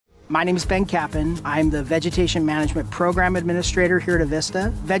My name is Ben Kappen. I'm the Vegetation Management Program Administrator here at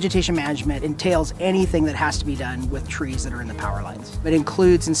Avista. Vegetation management entails anything that has to be done with trees that are in the power lines. It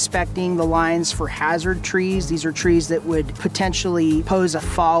includes inspecting the lines for hazard trees. These are trees that would potentially pose a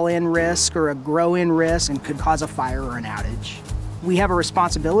fall-in risk or a grow-in risk and could cause a fire or an outage. We have a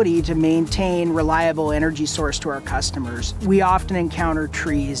responsibility to maintain reliable energy source to our customers. We often encounter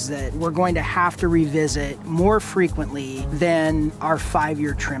trees that we're going to have to revisit more frequently than our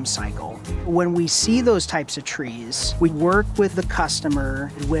 5-year trim cycle. When we see those types of trees, we work with the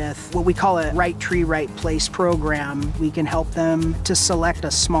customer with what we call a right tree, right place program. We can help them to select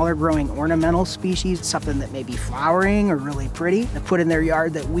a smaller growing ornamental species, something that may be flowering or really pretty, to put in their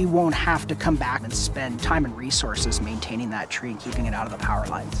yard that we won't have to come back and spend time and resources maintaining that tree and keeping it out of the power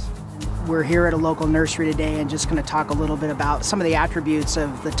lines. We're here at a local nursery today and just going to talk a little bit about some of the attributes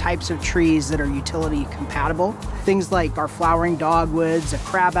of the types of trees that are utility compatible. Things like our flowering dogwoods,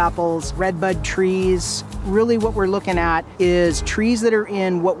 crabapples, redbud trees. Really what we're looking at is trees that are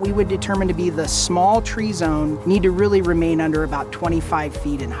in what we would determine to be the small tree zone need to really remain under about 25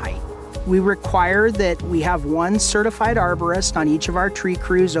 feet in height. We require that we have one certified arborist on each of our tree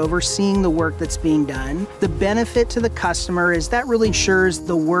crews overseeing the work that's being done. The benefit to the customer is that really ensures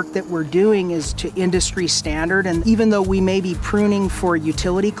the work that we're doing is to industry standard, and even though we may be pruning for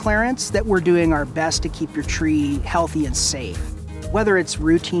utility clearance, that we're doing our best to keep your tree healthy and safe. Whether it's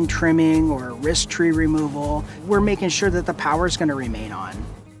routine trimming or risk tree removal, we're making sure that the power is going to remain on.